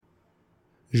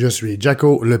Je suis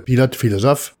Jacko, le pilote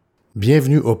philosophe.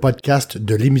 Bienvenue au podcast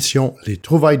de l'émission Les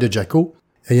Trouvailles de Jacko,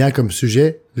 ayant comme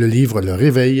sujet le livre Le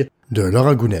Réveil de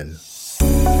Laurent Gounelle.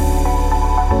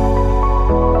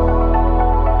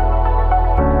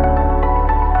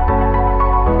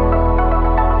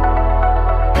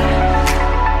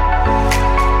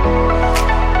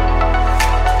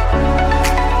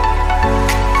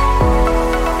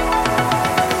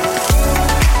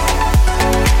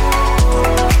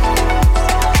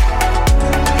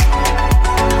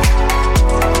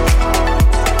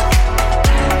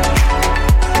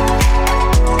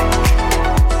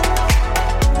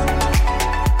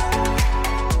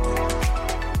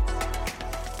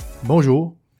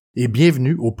 Bonjour et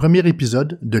bienvenue au premier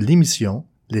épisode de l'émission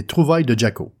Les Trouvailles de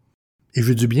Jacko. Et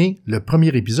je dis bien le premier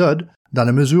épisode dans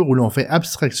la mesure où l'on fait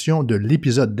abstraction de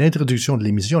l'épisode d'introduction de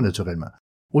l'émission naturellement.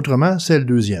 Autrement, c'est le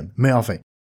deuxième. Mais enfin,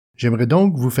 j'aimerais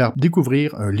donc vous faire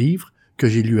découvrir un livre que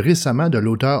j'ai lu récemment de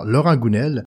l'auteur Laurent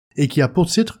Gounelle et qui a pour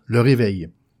titre Le Réveil.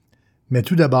 Mais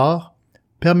tout d'abord,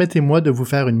 permettez-moi de vous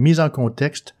faire une mise en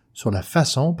contexte sur la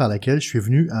façon par laquelle je suis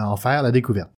venu à en faire la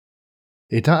découverte.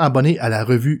 Étant abonné à la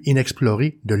revue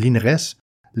Inexplorée de l'INRES,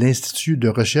 l'Institut de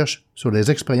recherche sur les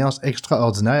expériences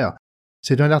extraordinaires,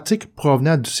 c'est un article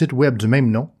provenant du site web du même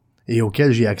nom et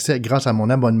auquel j'ai accès grâce à mon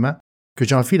abonnement que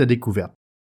j'en fis la découverte.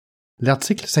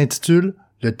 L'article s'intitule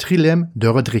 « Le trilemme de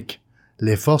Roderick,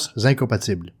 les forces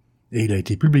incompatibles » et il a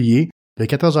été publié le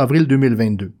 14 avril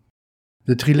 2022.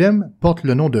 Le trilemme porte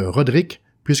le nom de Roderick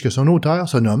puisque son auteur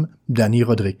se nomme Danny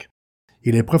Roderick.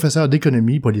 Il est professeur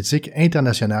d'économie politique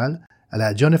internationale à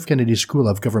la John F. Kennedy School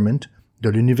of Government de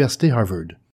l'Université Harvard.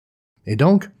 Et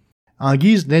donc, en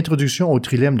guise d'introduction au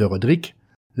trilemme de Roderick,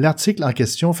 l'article en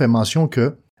question fait mention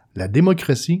que la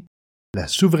démocratie, la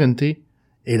souveraineté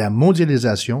et la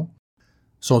mondialisation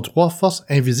sont trois forces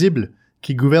invisibles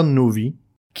qui gouvernent nos vies,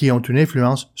 qui ont une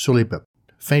influence sur les peuples.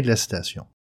 Fin de la citation.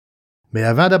 Mais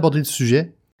avant d'aborder le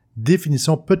sujet,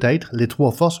 définissons peut-être les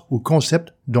trois forces ou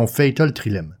concepts dont fait état le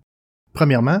trilemme.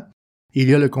 Premièrement, il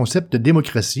y a le concept de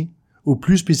démocratie, ou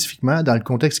plus spécifiquement, dans le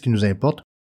contexte qui nous importe,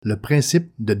 le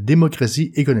principe de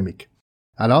démocratie économique.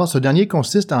 Alors, ce dernier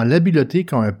consiste en l'habileté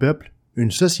qu'a un peuple,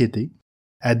 une société,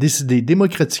 à décider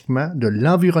démocratiquement de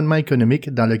l'environnement économique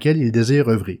dans lequel il désire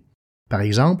œuvrer. Par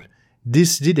exemple,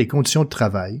 décider des conditions de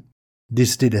travail,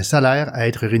 décider des salaires à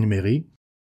être rémunérés,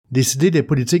 décider des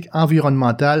politiques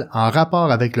environnementales en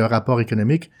rapport avec leur rapport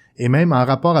économique et même en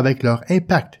rapport avec leur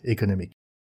impact économique.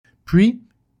 Puis,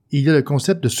 il y a le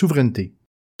concept de souveraineté,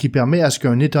 qui permet à ce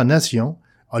qu'un État-nation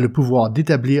a le pouvoir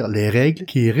d'établir les règles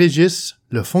qui régissent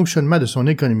le fonctionnement de son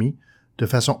économie de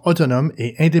façon autonome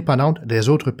et indépendante des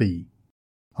autres pays.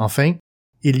 Enfin,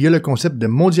 il y a le concept de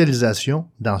mondialisation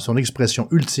dans son expression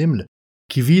ultime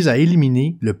qui vise à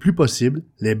éliminer le plus possible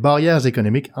les barrières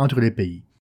économiques entre les pays,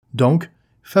 donc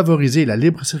favoriser la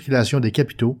libre circulation des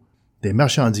capitaux, des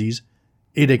marchandises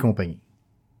et des compagnies.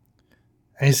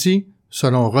 Ainsi,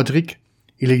 selon Roderick,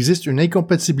 il existe une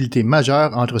incompatibilité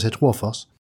majeure entre ces trois forces,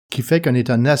 qui fait qu'un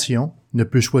État-nation ne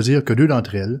peut choisir que deux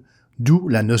d'entre elles, d'où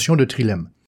la notion de trilemme.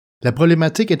 La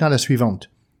problématique étant la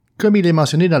suivante. Comme il est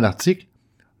mentionné dans l'article,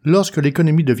 lorsque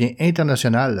l'économie devient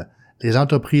internationale, les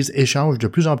entreprises échangent de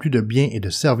plus en plus de biens et de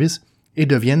services et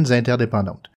deviennent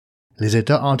interdépendantes. Les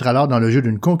États entrent alors dans le jeu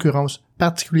d'une concurrence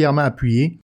particulièrement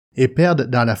appuyée et perdent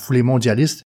dans la foulée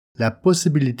mondialiste la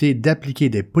possibilité d'appliquer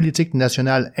des politiques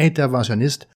nationales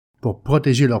interventionnistes pour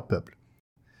protéger leur peuple.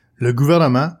 Le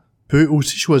gouvernement peut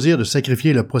aussi choisir de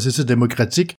sacrifier le processus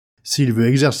démocratique s'il veut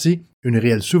exercer une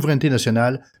réelle souveraineté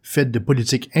nationale faite de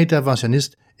politiques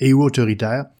interventionnistes et ou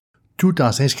autoritaires, tout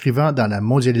en s'inscrivant dans la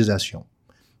mondialisation.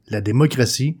 La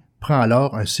démocratie prend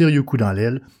alors un sérieux coup dans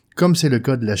l'aile, comme c'est le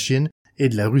cas de la Chine et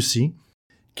de la Russie,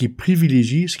 qui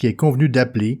privilégient ce qui est convenu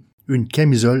d'appeler une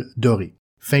camisole dorée.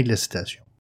 Fin de la citation.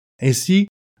 Ainsi,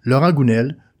 Laurent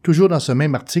Gounelle, toujours dans ce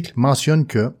même article, mentionne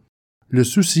que le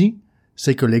souci,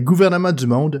 c'est que les gouvernements du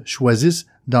monde choisissent,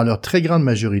 dans leur très grande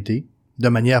majorité, de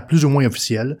manière plus ou moins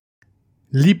officielle,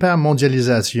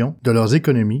 l'hypermondialisation de leurs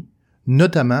économies,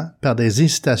 notamment par des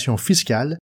incitations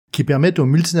fiscales qui permettent aux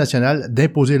multinationales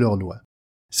d'imposer leurs lois.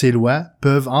 Ces lois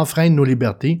peuvent enfreindre nos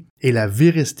libertés et la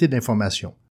véracité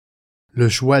d'information. Le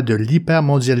choix de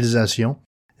l'hypermondialisation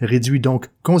réduit donc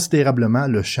considérablement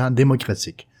le champ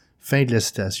démocratique. Fin de la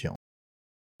citation.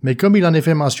 Mais comme il en est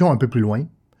fait mention un peu plus loin,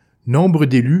 nombre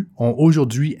d'élus ont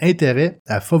aujourd'hui intérêt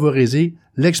à favoriser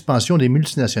l'expansion des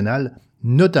multinationales,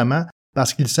 notamment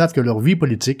parce qu'ils savent que leurs vies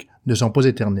politiques ne sont pas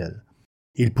éternelles.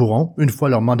 Ils pourront, une fois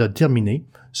leur mandat terminé,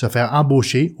 se faire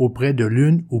embaucher auprès de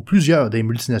l'une ou plusieurs des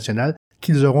multinationales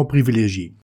qu'ils auront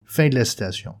privilégiées. Fin de la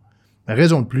citation.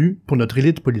 Raison de plus pour notre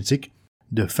élite politique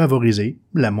de favoriser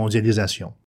la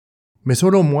mondialisation. Mais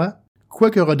selon moi,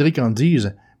 quoi que Roderick en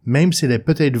dise, même s'il est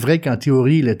peut-être vrai qu'en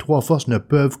théorie les trois forces ne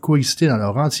peuvent coexister dans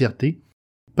leur entièreté,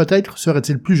 peut-être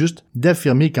serait-il plus juste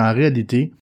d'affirmer qu'en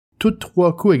réalité, toutes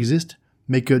trois coexistent,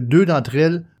 mais que deux d'entre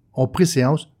elles ont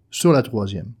préséance sur la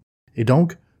troisième. Et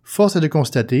donc, force est de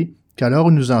constater qu'à l'heure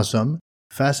où nous en sommes,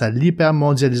 face à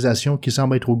l'hypermondialisation qui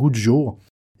semble être au goût du jour,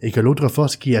 et que l'autre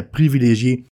force qui est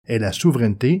privilégiée est la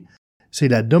souveraineté, c'est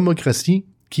la démocratie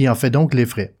qui en fait donc les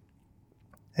frais.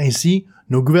 Ainsi,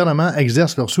 nos gouvernements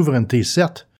exercent leur souveraineté,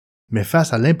 certes, mais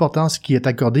face à l'importance qui est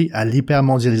accordée à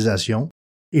l'hypermondialisation,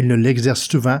 ils ne l'exercent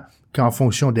souvent qu'en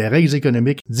fonction des règles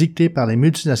économiques dictées par les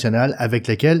multinationales avec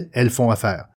lesquelles elles font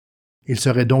affaire. Il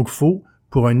serait donc faux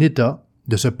pour un État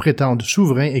de se prétendre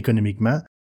souverain économiquement,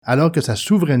 alors que sa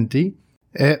souveraineté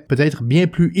est peut-être bien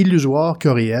plus illusoire que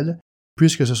réelle,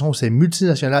 puisque ce sont ces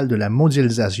multinationales de la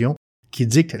mondialisation qui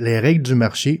dictent les règles du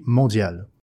marché mondial.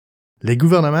 Les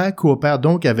gouvernements coopèrent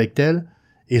donc avec elles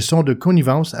et sont de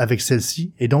connivence avec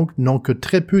celles-ci et donc n'ont que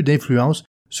très peu d'influence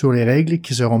sur les règles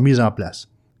qui seront mises en place.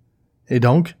 Et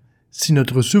donc, si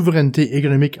notre souveraineté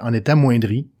économique en est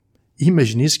amoindrie,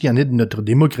 imaginez ce qu'il y en est de notre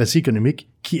démocratie économique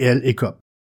qui, elle, écope.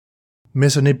 Mais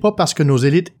ce n'est pas parce que nos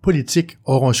élites politiques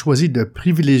auront choisi de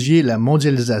privilégier la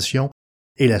mondialisation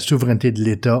et la souveraineté de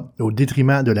l'État au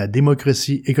détriment de la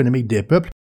démocratie économique des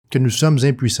peuples que nous sommes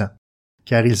impuissants.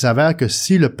 Car il s'avère que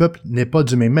si le peuple n'est pas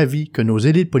du même avis que nos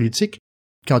élites politiques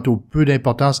quant au peu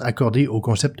d'importance accordée au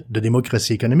concept de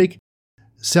démocratie économique,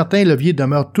 certains leviers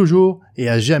demeurent toujours et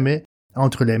à jamais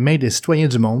entre les mains des citoyens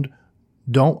du monde,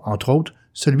 dont, entre autres,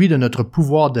 celui de notre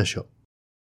pouvoir d'achat.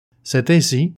 C'est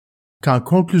ainsi qu'en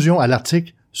conclusion à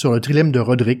l'article sur le trilemme de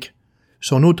Roderick,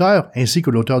 son auteur ainsi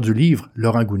que l'auteur du livre,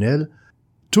 Laurent Gounelle,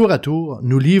 tour à tour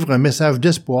nous livrent un message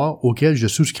d'espoir auquel je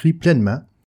souscris pleinement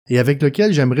et avec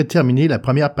lequel j'aimerais terminer la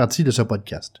première partie de ce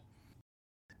podcast.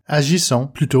 Agissons,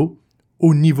 plutôt,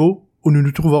 au niveau où nous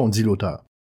nous trouvons, dit l'auteur.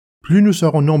 Plus nous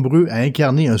serons nombreux à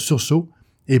incarner un sursaut,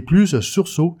 et plus ce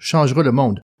sursaut changera le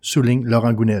monde, souligne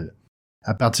Laurent Gounelle.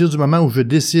 À partir du moment où je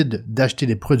décide d'acheter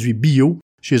des produits bio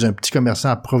chez un petit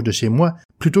commerçant proche de chez moi,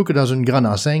 plutôt que dans une grande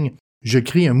enseigne, je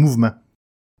crée un mouvement.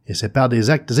 Et c'est par des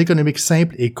actes économiques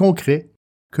simples et concrets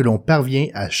que l'on parvient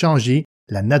à changer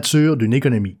la nature d'une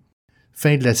économie.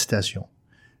 Fin de la citation.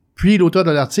 Puis l'auteur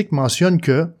de l'article mentionne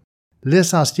que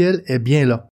l'essentiel est bien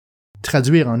là.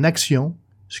 Traduire en action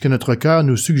ce que notre cœur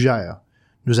nous suggère.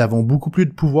 Nous avons beaucoup plus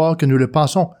de pouvoir que nous le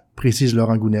pensons, précise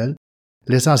Laurent Gounelle.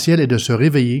 L'essentiel est de se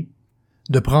réveiller,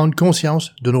 de prendre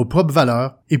conscience de nos propres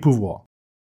valeurs et pouvoirs.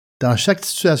 Dans chaque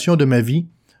situation de ma vie,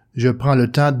 je prends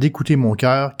le temps d'écouter mon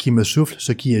cœur qui me souffle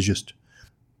ce qui est juste.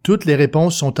 Toutes les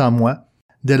réponses sont en moi,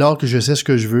 dès lors que je sais ce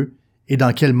que je veux et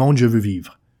dans quel monde je veux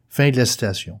vivre. Fin de la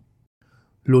citation.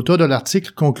 L'auteur de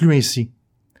l'article conclut ainsi.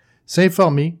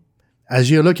 S'informer,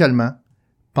 agir localement,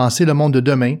 penser le monde de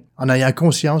demain en ayant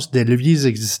conscience des leviers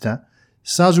existants,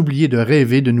 sans oublier de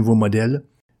rêver de nouveaux modèles,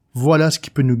 voilà ce qui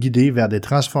peut nous guider vers des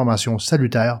transformations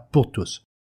salutaires pour tous.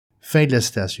 Fin de la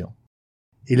citation.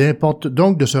 Il importe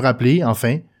donc de se rappeler,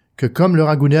 enfin, que comme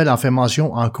Laurent Gounelle en fait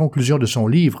mention en conclusion de son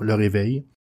livre Le Réveil,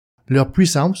 leur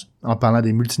puissance, en parlant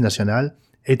des multinationales,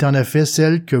 est en effet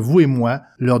celle que vous et moi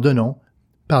leur donnons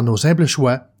par nos simples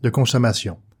choix de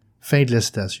consommation. Fin de la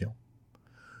citation.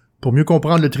 Pour mieux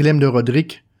comprendre le trilemme de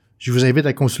Roderick, je vous invite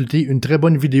à consulter une très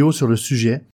bonne vidéo sur le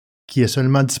sujet, qui est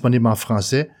seulement disponible en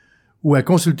français, ou à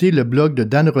consulter le blog de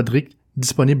Dan Roderick,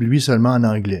 disponible lui seulement en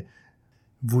anglais.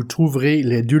 Vous trouverez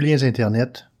les deux liens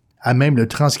Internet, à même le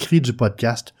transcrit du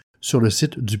podcast, sur le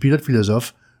site du Pilote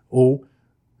Philosophe au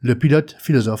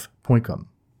lepilotephilosophe.com.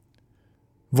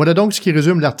 Voilà donc ce qui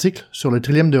résume l'article sur le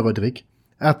trilemme de Roderick,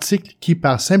 article qui,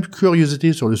 par simple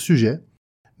curiosité sur le sujet,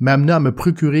 m'amena à me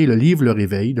procurer le livre Le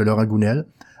Réveil de Laurent Gounelle,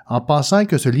 en pensant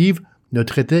que ce livre ne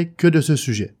traitait que de ce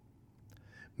sujet.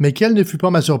 Mais quelle ne fut pas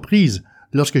ma surprise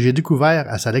lorsque j'ai découvert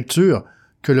à sa lecture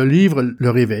que le livre Le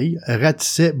Réveil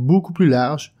ratissait beaucoup plus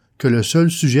large que le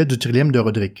seul sujet du trilemme de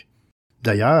Roderick.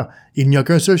 D'ailleurs, il n'y a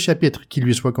qu'un seul chapitre qui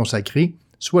lui soit consacré,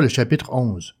 soit le chapitre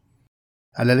 11.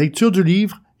 À la lecture du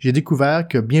livre, j'ai découvert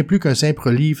que bien plus qu'un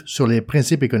simple livre sur les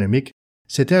principes économiques,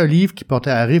 c'était un livre qui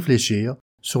portait à réfléchir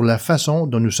sur la façon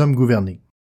dont nous sommes gouvernés.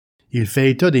 Il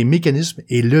fait état des mécanismes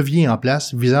et leviers en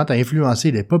place visant à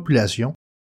influencer les populations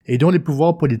et dont les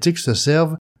pouvoirs politiques se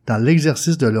servent dans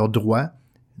l'exercice de leurs droits,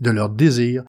 de leurs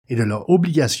désirs et de leurs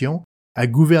obligations à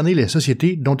gouverner les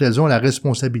sociétés dont elles ont la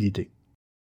responsabilité.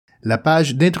 La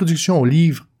page d'introduction au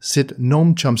livre cite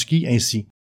Noam Chomsky ainsi.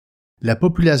 La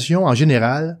population en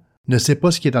général ne sait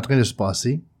pas ce qui est en train de se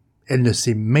passer, elle ne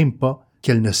sait même pas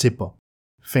qu'elle ne sait pas.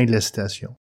 Fin de la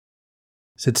citation.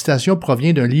 Cette citation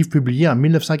provient d'un livre publié en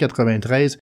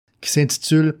 1993 qui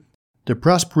s'intitule « The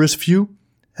Prosperous Few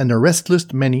and the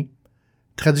Restless Many »,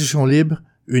 traduction libre,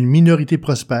 une minorité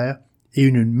prospère et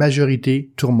une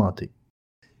majorité tourmentée.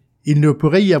 Il ne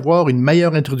pourrait y avoir une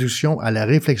meilleure introduction à la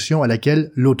réflexion à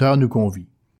laquelle l'auteur nous convie.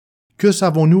 Que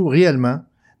savons-nous réellement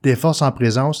des forces en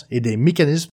présence et des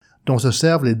mécanismes dont se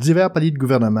servent les divers paliers de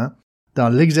gouvernement dans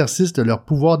l'exercice de leur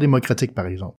pouvoir démocratique, par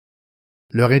exemple?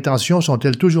 Leurs intentions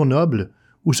sont-elles toujours nobles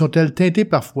ou sont-elles teintées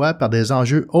parfois par des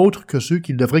enjeux autres que ceux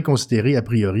qu'ils devraient considérer a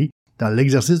priori dans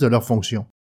l'exercice de leurs fonctions?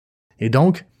 Et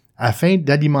donc, afin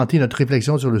d'alimenter notre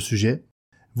réflexion sur le sujet,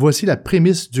 voici la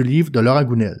prémisse du livre de Laurent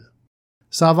Gounelle.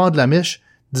 Sans vendre la mèche,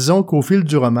 disons qu'au fil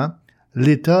du roman,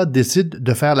 l'État décide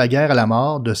de faire la guerre à la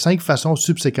mort de 5 façons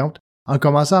subséquentes, en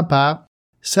commençant par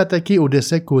s'attaquer aux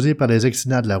décès causés par des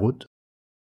accidents de la route,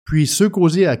 puis ceux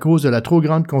causés à cause de la trop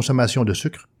grande consommation de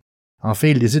sucre. Enfin,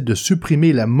 il décide de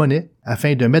supprimer la monnaie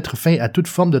afin de mettre fin à toute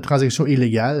forme de transaction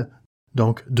illégale,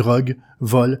 donc drogue,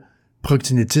 vol,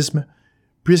 proxénétisme,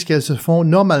 puisqu'elles se font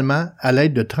normalement à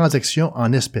l'aide de transactions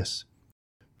en espèces.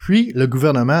 Puis, le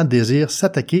gouvernement désire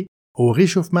s'attaquer au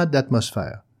réchauffement de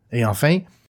l'atmosphère. Et enfin,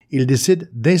 il décide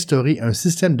d'instaurer un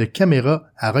système de caméras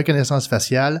à reconnaissance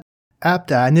faciale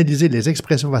apte à analyser les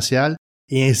expressions faciales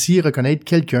et ainsi reconnaître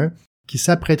quelqu'un qui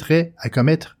s'apprêterait à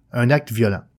commettre un acte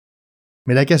violent.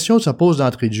 Mais la question se pose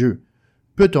d'entrée de jeu.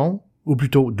 Peut-on, ou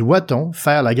plutôt doit-on,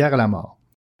 faire la guerre à la mort?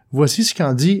 Voici ce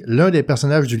qu'en dit l'un des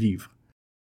personnages du livre.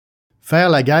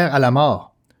 Faire la guerre à la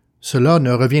mort, cela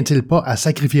ne revient-il pas à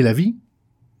sacrifier la vie?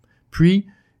 Puis,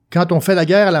 quand on fait la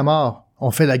guerre à la mort, on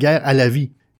fait la guerre à la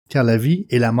vie, car la vie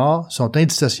et la mort sont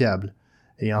indissociables.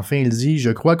 Et enfin, il dit «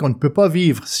 Je crois qu'on ne peut pas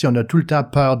vivre si on a tout le temps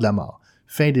peur de la mort. »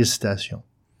 Fin des citations.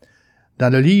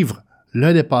 Dans le livre,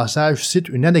 l'un des passages cite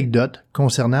une anecdote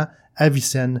concernant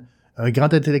Avicenne, un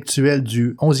grand intellectuel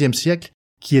du XIe siècle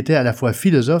qui était à la fois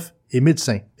philosophe et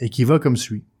médecin, et qui va comme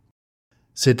suit.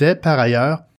 C'était, par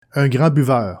ailleurs, un grand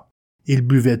buveur. Il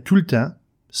buvait tout le temps,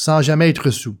 sans jamais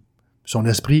être saoul. Son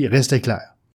esprit restait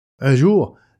clair. Un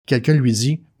jour, quelqu'un lui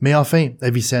dit « Mais enfin,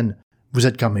 Avicenne, vous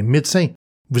êtes quand même médecin.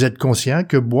 Vous êtes conscient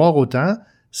que boire autant,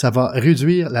 ça va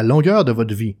réduire la longueur de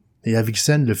votre vie. » Et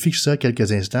Avicenne le fixa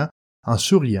quelques instants, en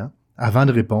souriant, avant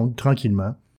de répondre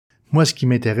tranquillement « Moi, ce qui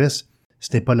m'intéresse,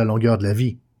 ce n'est pas la longueur de la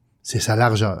vie, c'est sa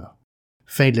largeur. »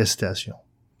 Fin de la citation.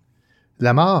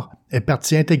 La mort est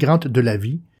partie intégrante de la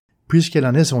vie, puisqu'elle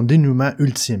en est son dénouement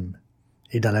ultime.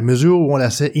 Et dans la mesure où on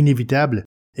la sait inévitable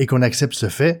et qu'on accepte ce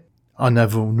fait, en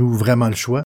avons-nous vraiment le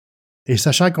choix? Et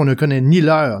sachant qu'on ne connaît ni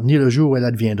l'heure ni le jour où elle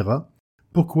adviendra,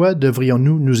 pourquoi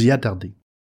devrions-nous nous y attarder?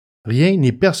 Rien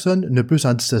ni personne ne peut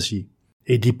s'en dissocier,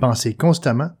 et d'y penser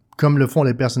constamment, comme le font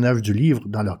les personnages du livre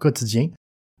dans leur quotidien,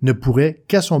 ne pourrait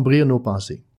qu'assombrir nos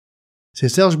pensées. C'est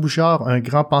Serge Bouchard, un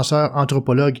grand penseur,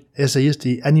 anthropologue, essayiste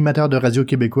et animateur de radio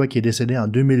québécois qui est décédé en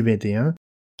 2021,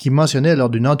 qui mentionnait lors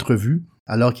d'une entrevue,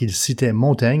 alors qu'il citait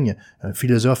Montaigne, un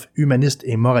philosophe humaniste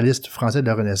et moraliste français de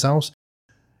la Renaissance,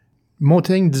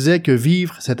 Montaigne disait que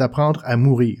vivre, c'est apprendre à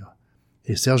mourir.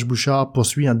 Et Serge Bouchard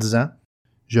poursuit en disant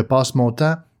 « Je passe mon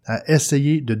temps à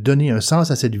essayer de donner un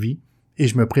sens à cette vie et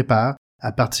je me prépare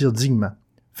à partir dignement. »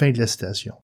 Fin de la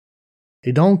citation.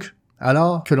 Et donc,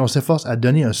 alors que l'on s'efforce à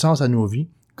donner un sens à nos vies,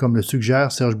 comme le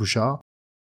suggère Serge Bouchard,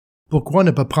 pourquoi ne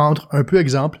pas prendre un peu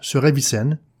exemple sur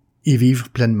Avicenne et vivre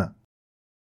pleinement?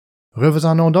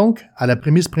 Revenons donc à la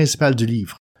prémisse principale du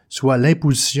livre, soit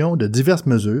l'imposition de diverses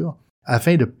mesures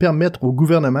afin de permettre au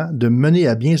gouvernement de mener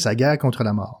à bien sa guerre contre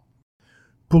la mort.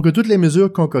 Pour que toutes les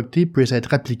mesures concoctées puissent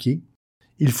être appliquées,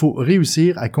 il faut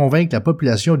réussir à convaincre la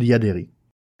population d'y adhérer.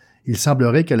 Il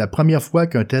semblerait que la première fois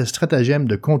qu'un tel stratagème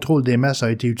de contrôle des masses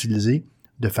a été utilisé,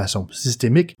 de façon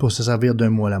systémique pour se servir d'un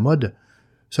mot à la mode,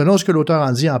 selon ce que l'auteur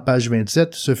en dit en page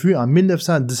 27, ce fut en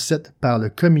 1917 par le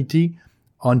Committee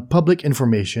on Public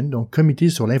Information, donc Comité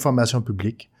sur l'information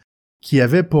publique, qui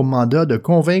avait pour mandat de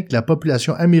convaincre la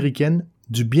population américaine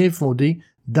du bien fondé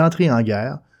d'entrer en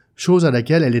guerre, chose à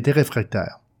laquelle elle était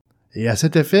réfractaire. Et à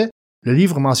cet effet, le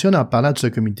livre mentionne en parlant de ce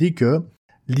comité que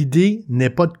l'idée n'est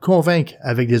pas de convaincre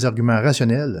avec des arguments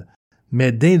rationnels,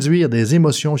 mais d'induire des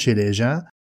émotions chez les gens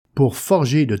pour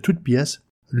forger de toutes pièces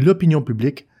l'opinion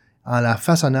publique en la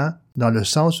façonnant dans le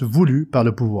sens voulu par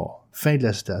le pouvoir. Fin de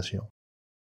la citation.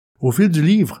 Au fil du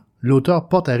livre, l'auteur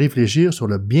porte à réfléchir sur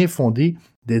le bien fondé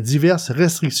des diverses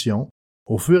restrictions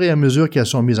au fur et à mesure qu'elles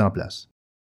sont mises en place.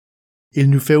 Il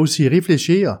nous fait aussi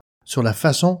réfléchir sur la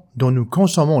façon dont nous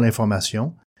consommons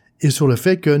l'information et sur le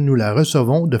fait que nous la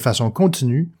recevons de façon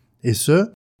continue, et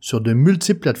ce, sur de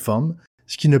multiples plateformes,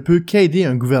 ce qui ne peut qu'aider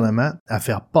un gouvernement à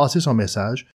faire passer son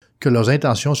message, que leurs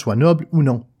intentions soient nobles ou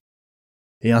non.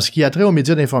 Et en ce qui a trait aux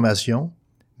médias d'information,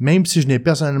 même si je n'ai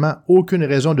personnellement aucune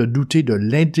raison de douter de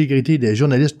l'intégrité des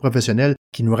journalistes professionnels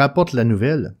qui nous rapportent la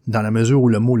nouvelle, dans la mesure où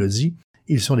le mot le dit,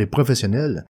 ils sont des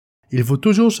professionnels, il faut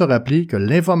toujours se rappeler que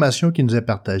l'information qui nous est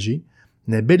partagée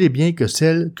n'est bel et bien que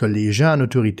celle que les gens en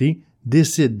autorité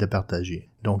décident de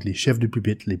partager, donc les chefs de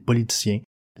pupitre, les politiciens,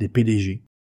 les PDG.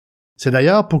 C'est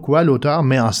d'ailleurs pourquoi l'auteur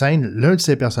met en scène l'un de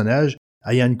ses personnages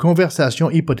ayant une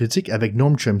conversation hypothétique avec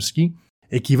Noam Chomsky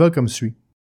et qui va comme suit.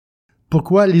 «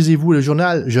 Pourquoi lisez-vous le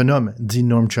journal, jeune homme? » dit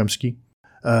Noam Chomsky.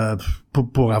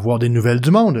 Pour avoir des nouvelles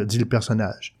du monde, dit le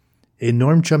personnage. Et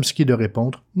Noam Chomsky de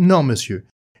répondre « Non, monsieur.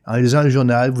 En lisant le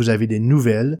journal, vous avez des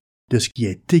nouvelles de ce qui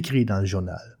est écrit dans le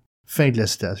journal. » Fin de la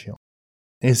citation.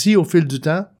 Ainsi, au fil du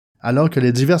temps, alors que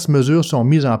les diverses mesures sont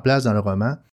mises en place dans le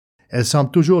roman, elles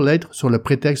semblent toujours l'être sur le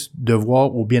prétexte de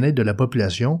voir au bien-être de la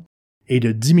population et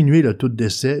de diminuer le taux de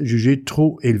décès jugé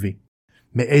trop élevé.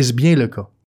 Mais est-ce bien le cas?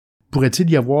 Pourrait-il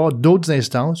y avoir d'autres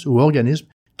instances ou organismes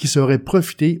qui sauraient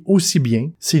profiter aussi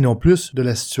bien, sinon plus, de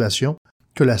la situation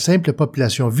que la simple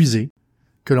population visée,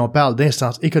 que l'on parle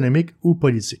d'instances économiques ou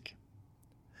politiques?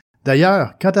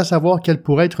 D'ailleurs, quant à savoir quel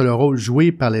pourrait être le rôle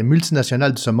joué par les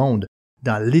multinationales de ce monde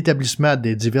dans l'établissement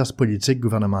des diverses politiques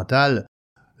gouvernementales,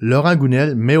 Laurent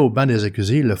Gounelle met au banc des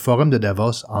accusés le Forum de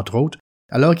Davos, entre autres,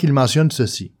 alors qu'il mentionne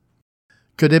ceci.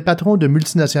 Que des patrons de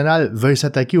multinationales veuillent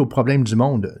s'attaquer aux problèmes du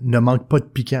monde ne manque pas de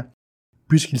piquant,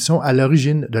 puisqu'ils sont à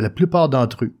l'origine de la plupart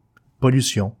d'entre eux.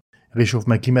 Pollution,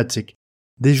 réchauffement climatique,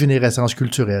 dégénérescence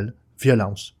culturelle,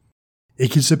 violence. Et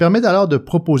qu'ils se permettent alors de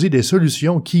proposer des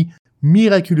solutions qui,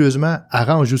 miraculeusement,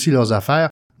 arrangent aussi leurs affaires,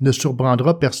 ne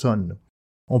surprendra personne.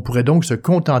 On pourrait donc se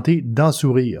contenter d'en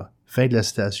sourire. Fin de la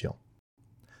citation.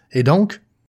 Et donc,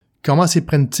 comment s'y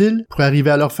prennent-ils pour arriver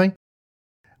à leur fin?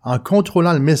 En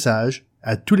contrôlant le message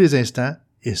à tous les instants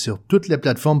et sur toutes les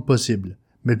plateformes possibles,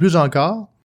 mais plus encore,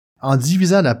 en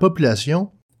divisant la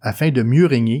population afin de mieux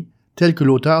régner, tel que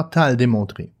l'auteur tend à le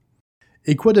démontrer.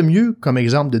 Et quoi de mieux comme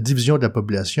exemple de division de la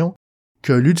population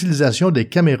que l'utilisation des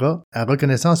caméras à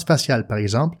reconnaissance faciale, par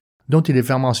exemple, dont il est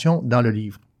fait mention dans le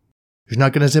livre. Je n'en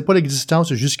connaissais pas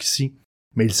l'existence jusqu'ici,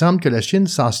 mais il semble que la Chine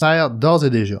s'en sert d'ores et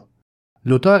déjà.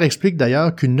 L'auteur explique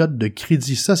d'ailleurs qu'une note de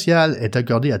crédit social est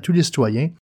accordée à tous les citoyens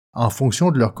en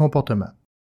fonction de leur comportement.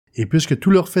 Et puisque tous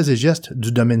leurs faits et gestes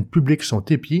du domaine public sont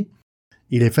épiés,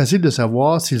 il est facile de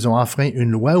savoir s'ils ont enfreint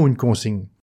une loi ou une consigne.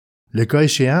 Le cas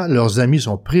échéant, leurs amis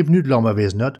sont prévenus de leurs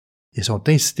mauvaises notes et sont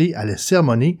incités à les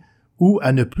sermonner ou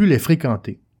à ne plus les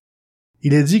fréquenter.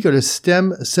 Il est dit que le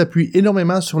système s'appuie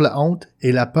énormément sur la honte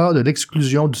et la peur de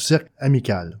l'exclusion du cercle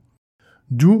amical.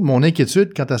 D'où mon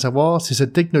inquiétude quant à savoir si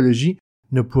cette technologie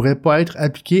ne pourrait pas être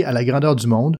appliquée à la grandeur du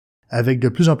monde avec de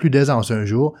plus en plus d'aisance un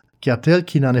jour, car tel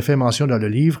qu'il en est fait mention dans le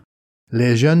livre,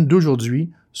 les jeunes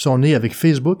d'aujourd'hui sont nés avec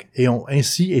Facebook et ont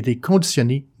ainsi été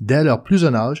conditionnés, dès leur plus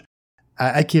jeune âge, à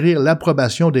acquérir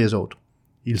l'approbation des autres.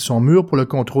 Ils sont mûrs pour le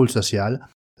contrôle social.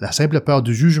 La simple peur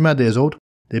du jugement des autres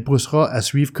les poussera à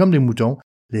suivre comme des moutons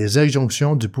les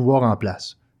injonctions du pouvoir en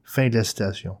place. Fin de la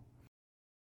citation.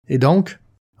 Et donc,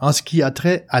 en ce qui a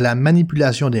trait à la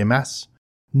manipulation des masses,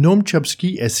 Noam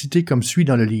Chomsky est cité comme suit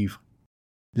dans le livre.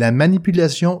 La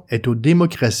manipulation est aux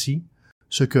démocraties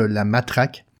ce que la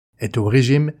matraque est au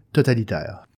régime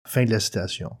totalitaire. Fin de la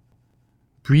citation.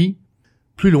 Puis,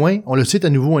 plus loin, on le cite à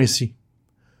nouveau ainsi.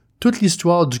 Toute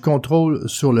l'histoire du contrôle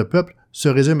sur le peuple se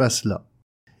résume à cela.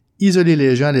 Isoler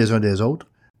les gens les uns des autres,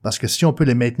 parce que si on peut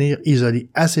les maintenir isolés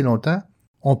assez longtemps,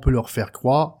 on peut leur faire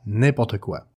croire n'importe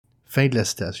quoi. Fin de la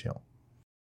citation.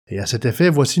 Et à cet effet,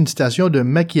 voici une citation de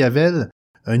Machiavel,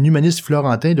 un humaniste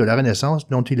florentin de la Renaissance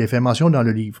dont il est fait mention dans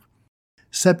le livre.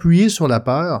 S'appuyer sur la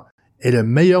peur est le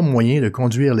meilleur moyen de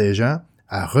conduire les gens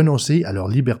à renoncer à leur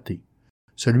liberté.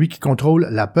 Celui qui contrôle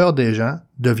la peur des gens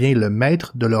devient le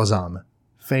maître de leurs âmes.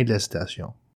 Fin de la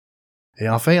citation. Et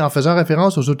enfin, en faisant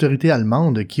référence aux autorités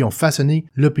allemandes qui ont façonné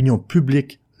l'opinion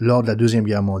publique lors de la Deuxième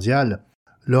Guerre mondiale,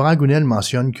 Laurent Gounelle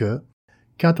mentionne que,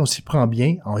 quand on s'y prend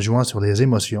bien en jouant sur les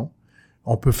émotions,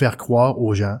 on peut faire croire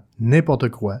aux gens n'importe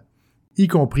quoi, y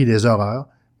compris des horreurs,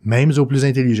 même aux plus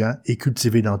intelligents et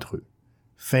cultivés d'entre eux.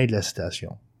 Fin de la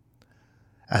citation.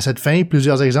 À cette fin,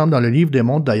 plusieurs exemples dans le livre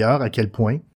démontrent d'ailleurs à quel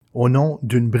point, au nom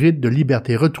d'une bride de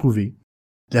liberté retrouvée,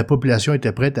 la population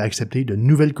était prête à accepter de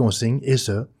nouvelles consignes, et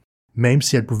ce, même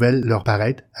si elles pouvaient leur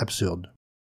paraître absurdes.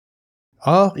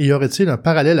 Or, y aurait-il un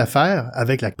parallèle à faire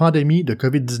avec la pandémie de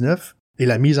COVID-19 et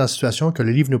la mise en situation que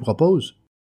le livre nous propose?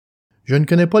 Je ne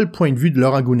connais pas le point de vue de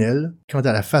Laurent Gounelle quant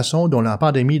à la façon dont la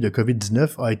pandémie de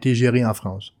COVID-19 a été gérée en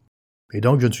France. Et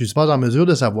donc, je ne suis pas en mesure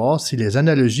de savoir si les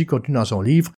analogies contenues dans son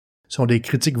livre sont des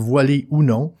critiques voilées ou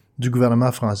non du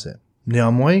gouvernement français.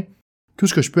 Néanmoins, tout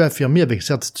ce que je peux affirmer avec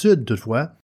certitude,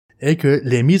 toutefois, est que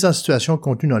les mises en situation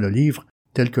contenues dans le livre,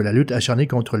 telles que la lutte acharnée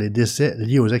contre les décès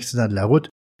liés aux accidents de la route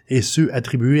et ceux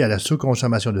attribués à la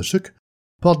surconsommation de sucre,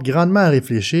 portent grandement à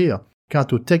réfléchir quant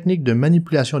aux techniques de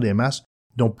manipulation des masses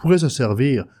dont pourraient se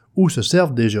servir ou se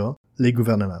servent déjà les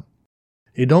gouvernements.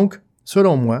 Et donc,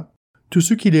 selon moi, tous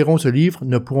ceux qui liront ce livre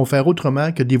ne pourront faire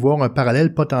autrement que d'y voir un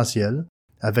parallèle potentiel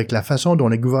avec la façon dont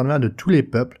les gouvernements de tous les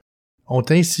peuples ont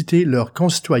incité leurs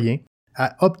concitoyens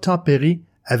à obtempérer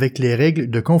avec les règles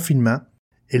de confinement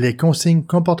et les consignes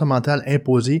comportementales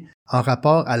imposées en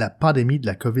rapport à la pandémie de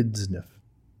la COVID-19.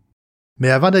 Mais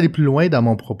avant d'aller plus loin dans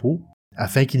mon propos,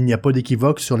 afin qu'il n'y ait pas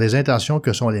d'équivoque sur les intentions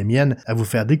que sont les miennes à vous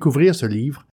faire découvrir ce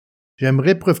livre,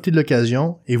 j'aimerais profiter de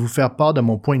l'occasion et vous faire part de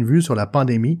mon point de vue sur la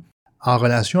pandémie en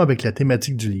relation avec la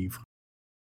thématique du livre.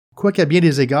 Quoiqu'à bien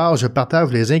des égards, je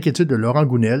partage les inquiétudes de Laurent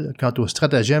Gounelle quant aux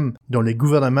stratagèmes dont les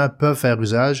gouvernements peuvent faire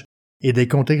usage et des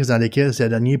contextes dans lesquels ces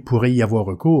derniers pourraient y avoir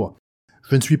recours,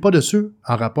 je ne suis pas de ceux,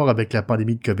 en rapport avec la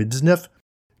pandémie de COVID-19,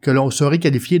 que l'on saurait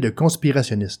qualifier de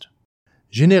conspirationnistes.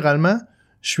 Généralement,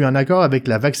 je suis en accord avec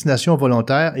la vaccination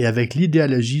volontaire et avec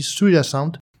l'idéologie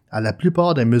sous-jacente à la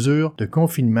plupart des mesures de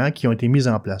confinement qui ont été mises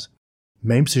en place,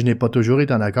 même si je n'ai pas toujours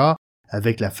été en accord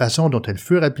avec la façon dont elles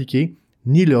furent appliquées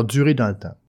ni leur durée dans le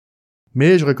temps.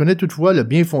 Mais je reconnais toutefois le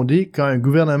bien fondé qu'a un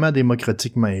gouvernement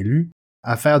démocratiquement élu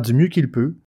à faire du mieux qu'il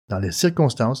peut, dans les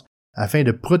circonstances, afin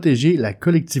de protéger la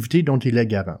collectivité dont il est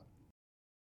garant.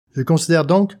 Je considère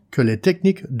donc que les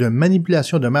techniques de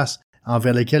manipulation de masse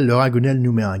envers lesquelles Laurent Gounelle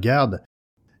nous met en garde,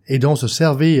 et dont se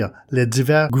servir les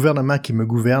divers gouvernements qui me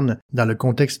gouvernent dans le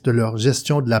contexte de leur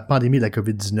gestion de la pandémie de la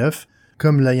COVID-19,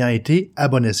 comme l'ayant été à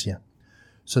bon escient.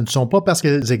 Ce ne sont pas parce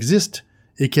qu'elles existent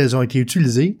et qu'elles ont été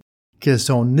utilisées qu'elles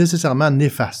sont nécessairement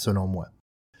néfastes selon moi.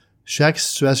 Chaque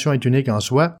situation est unique en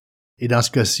soi, et dans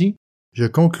ce cas-ci, je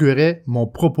conclurai mon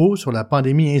propos sur la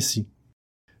pandémie ainsi.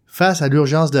 Face à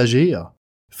l'urgence d'agir,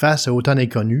 face à autant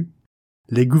d'inconnus,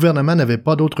 les gouvernements n'avaient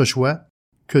pas d'autre choix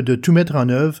que de tout mettre en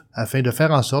œuvre afin de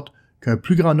faire en sorte qu'un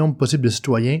plus grand nombre possible de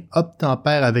citoyens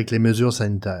obtempèrent avec les mesures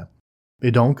sanitaires,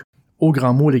 et donc, au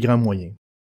grand mot, les grands moyens.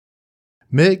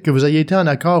 Mais que vous ayez été en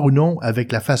accord ou non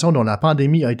avec la façon dont la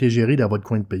pandémie a été gérée dans votre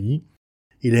coin de pays,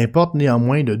 il importe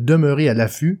néanmoins de demeurer à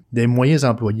l'affût des moyens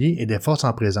employés et des forces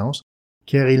en présence,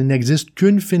 car il n'existe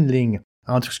qu'une fine ligne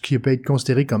entre ce qui peut être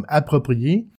considéré comme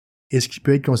approprié et ce qui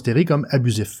peut être considéré comme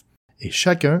abusif, et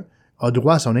chacun a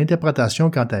droit à son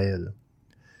interprétation quant à elle.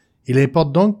 Il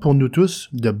importe donc pour nous tous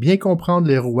de bien comprendre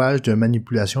les rouages de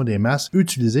manipulation des masses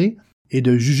utilisés et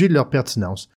de juger de leur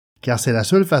pertinence, car c'est la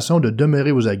seule façon de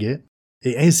demeurer aux aguets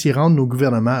et ainsi rendre nos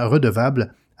gouvernements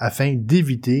redevables afin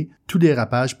d'éviter tout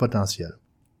dérapage potentiel.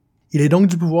 Il est donc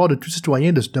du pouvoir de tout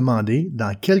citoyen de se demander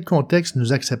dans quel contexte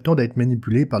nous acceptons d'être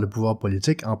manipulés par le pouvoir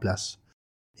politique en place.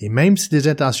 Et même si les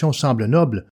intentions semblent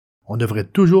nobles, on devrait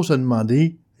toujours se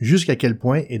demander jusqu'à quel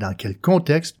point et dans quel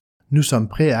contexte nous sommes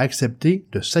prêts à accepter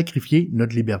de sacrifier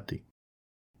notre liberté.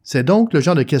 C'est donc le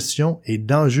genre de questions et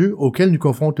d'enjeux auxquels nous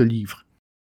confronte le livre,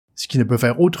 ce qui ne peut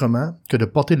faire autrement que de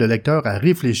porter le lecteur à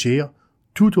réfléchir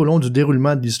tout au long du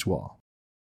déroulement de l'histoire.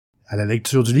 À la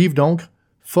lecture du livre, donc,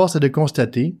 force est de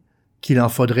constater qu'il en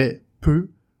faudrait peu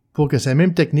pour que ces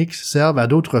mêmes techniques servent à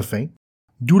d'autres fins,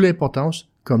 d'où l'importance,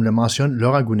 comme le mentionne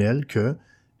Laurent Gounelle, que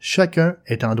chacun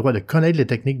est en droit de connaître les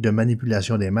techniques de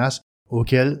manipulation des masses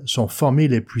auxquelles sont formés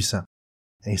les puissants.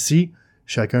 Ainsi,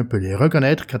 chacun peut les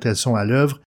reconnaître quand elles sont à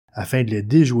l'œuvre afin de les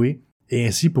déjouer et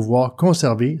ainsi pouvoir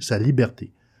conserver sa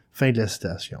liberté. Fin de la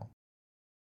citation.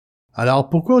 Alors,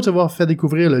 pourquoi vous avoir fait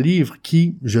découvrir le livre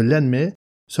qui, je l'admets,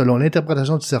 selon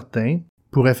l'interprétation de certains,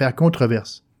 pourrait faire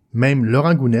controverse? Même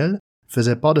Laurent Gounelle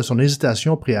faisait part de son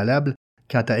hésitation préalable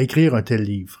quant à écrire un tel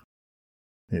livre.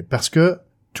 Parce que,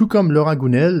 tout comme Laurent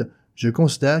Gounelle, je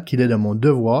considère qu'il est de mon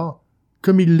devoir,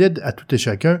 comme il l'aide à tout et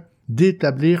chacun,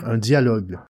 d'établir un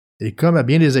dialogue. Et comme à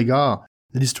bien des égards,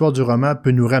 l'histoire du roman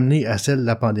peut nous ramener à celle de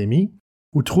la pandémie,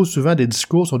 où trop souvent des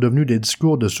discours sont devenus des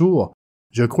discours de sourds,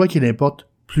 je crois qu'il importe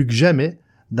plus que jamais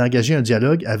d'engager un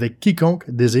dialogue avec quiconque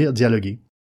désire dialoguer.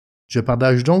 Je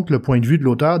partage donc le point de vue de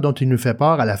l'auteur dont il nous fait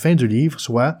part à la fin du livre,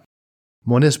 soit «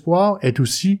 Mon espoir est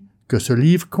aussi que ce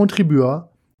livre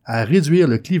contribuera à réduire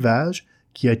le clivage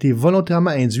qui a été volontairement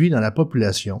induit dans la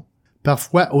population,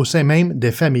 parfois au sein même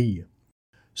des familles.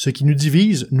 Ce qui nous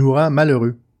divise nous rend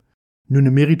malheureux. Nous ne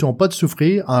méritons pas de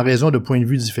souffrir en raison de points de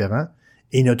vue différents,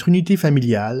 et notre unité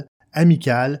familiale,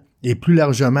 amicale et plus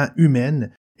largement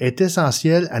humaine est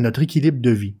essentielle à notre équilibre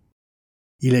de vie.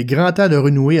 Il est grand temps de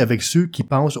renouer avec ceux qui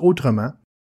pensent autrement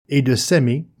et de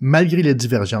s'aimer malgré les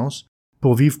divergences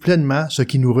pour vivre pleinement ce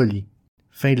qui nous relie. »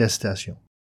 Fin de la citation.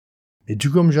 Et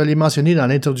tout comme je l'ai mentionné dans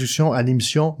l'introduction à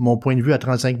l'émission Mon point de vue à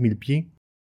 35 000 pieds,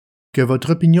 Que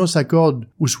votre opinion s'accorde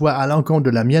ou soit à l'encontre de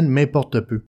la mienne m'importe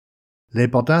peu.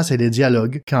 L'important, c'est les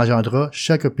dialogues qu'engendrera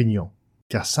chaque opinion,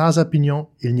 car sans opinion,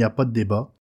 il n'y a pas de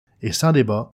débat, et sans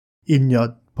débat, il n'y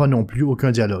a pas non plus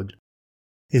aucun dialogue.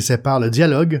 Et c'est par le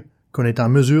dialogue qu'on est en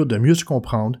mesure de mieux se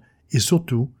comprendre et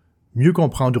surtout mieux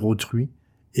comprendre autrui,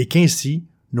 et qu'ainsi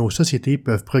nos sociétés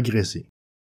peuvent progresser.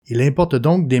 Il importe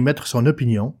donc d'émettre son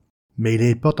opinion, mais il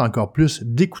importe encore plus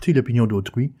d'écouter l'opinion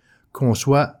d'autrui, qu'on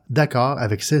soit d'accord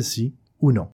avec celle-ci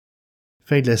ou non.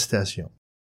 Fin de la citation.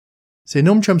 C'est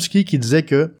Noam Chomsky qui disait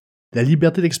que la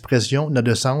liberté d'expression n'a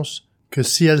de sens que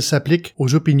si elle s'applique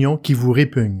aux opinions qui vous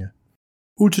répugnent.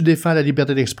 Ou tu défends la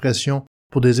liberté d'expression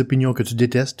pour des opinions que tu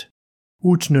détestes,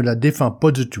 ou tu ne la défends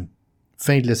pas du tout.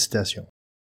 Fin de la citation.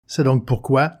 C'est donc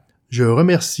pourquoi je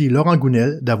remercie Laurent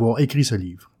Gounelle d'avoir écrit ce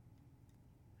livre.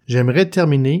 J'aimerais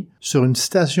terminer sur une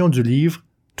citation du livre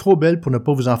 « Trop belle pour ne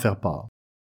pas vous en faire part ».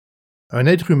 Un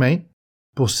être humain,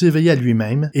 pour s'éveiller à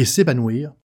lui-même et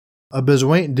s'épanouir, a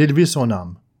besoin d'élever son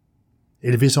âme.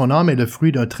 Élever son âme est le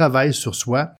fruit d'un travail sur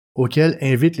soi auquel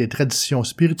invitent les traditions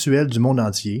spirituelles du monde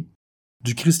entier,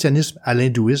 du christianisme à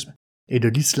l'hindouisme et de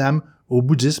l'islam au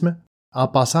bouddhisme, en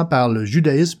passant par le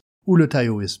judaïsme ou le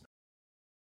taoïsme.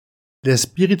 La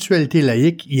spiritualité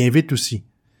laïque y invite aussi.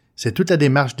 C'est toute la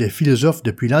démarche des philosophes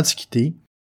depuis l'Antiquité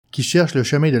qui cherchent le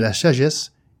chemin de la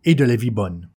sagesse et de la vie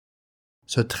bonne.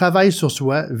 Ce travail sur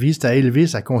soi vise à élever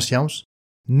sa conscience,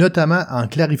 notamment en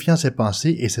clarifiant ses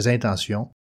pensées et ses intentions,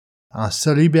 en se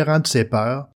libérant de ses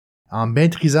peurs, en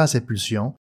maîtrisant ses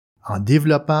pulsions, en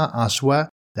développant en soi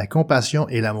la compassion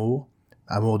et l'amour,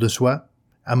 amour de soi,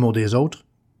 amour des autres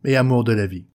et amour de la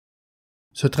vie.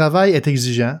 Ce travail est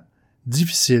exigeant,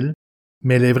 difficile,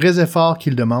 mais les vrais efforts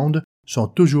qu'il demande sont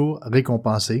toujours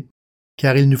récompensés,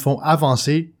 car ils nous font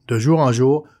avancer de jour en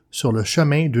jour sur le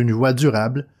chemin d'une voie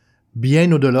durable,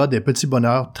 bien au-delà des petits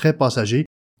bonheurs très passagers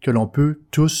que l'on peut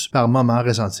tous par moments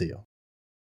ressentir.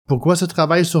 Pourquoi ce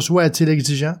travail sur soi est-il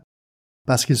exigeant?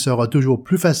 Parce qu'il sera toujours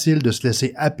plus facile de se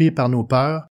laisser happer par nos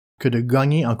peurs que de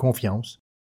gagner en confiance.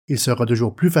 Il sera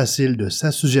toujours plus facile de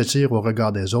s'assujettir au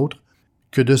regard des autres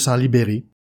que de s'en libérer.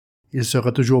 Il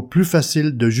sera toujours plus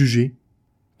facile de juger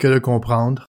que de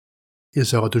comprendre. Il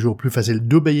sera toujours plus facile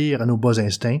d'obéir à nos bas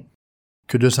instincts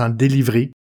que de s'en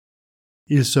délivrer.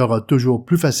 Il sera toujours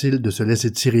plus facile de se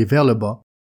laisser tirer vers le bas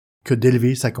que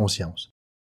d'élever sa conscience.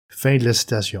 Fin de la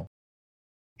citation.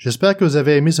 J'espère que vous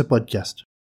avez aimé ce podcast.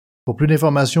 Pour plus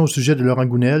d'informations au sujet de Laurent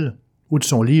Gounelle ou de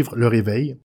son livre Le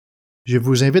Réveil, je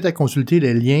vous invite à consulter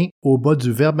les liens au bas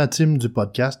du verbatim du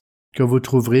podcast que vous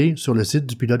trouverez sur le site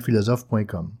du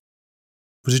pilotephilosophe.com.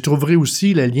 Vous y trouverez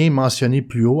aussi les liens mentionnés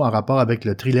plus haut en rapport avec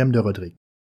le trilemme de Roderick.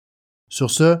 Sur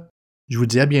ce, je vous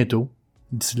dis à bientôt.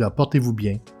 D'ici là, portez-vous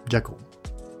bien. Jaco.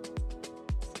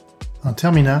 En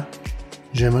terminant,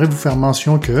 j'aimerais vous faire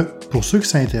mention que, pour ceux que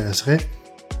ça intéresserait,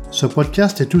 ce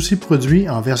podcast est aussi produit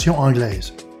en version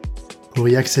anglaise. Pour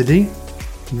y accéder,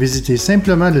 visitez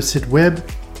simplement le site web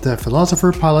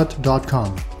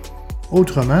thephilosophers.com.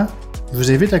 Autrement, je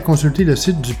vous invite à consulter le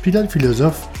site du Pilote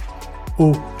Philosophe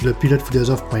au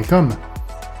lepilotephilosophe.com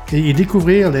et y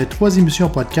découvrir les 3 émissions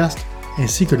podcast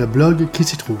ainsi que le blog qui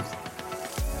s'y trouve.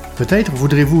 Peut-être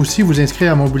voudrez-vous aussi vous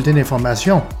inscrire à mon bulletin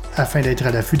d'information afin d'être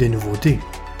à l'affût des nouveautés.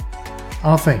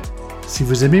 Enfin, si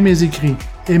vous aimez mes écrits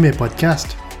et mes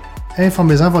podcasts,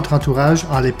 informez-en votre entourage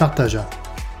en les partageant.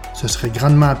 Ce serait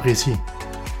grandement apprécié.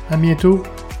 À bientôt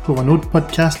pour un autre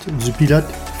podcast du Pilote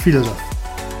Philosophe.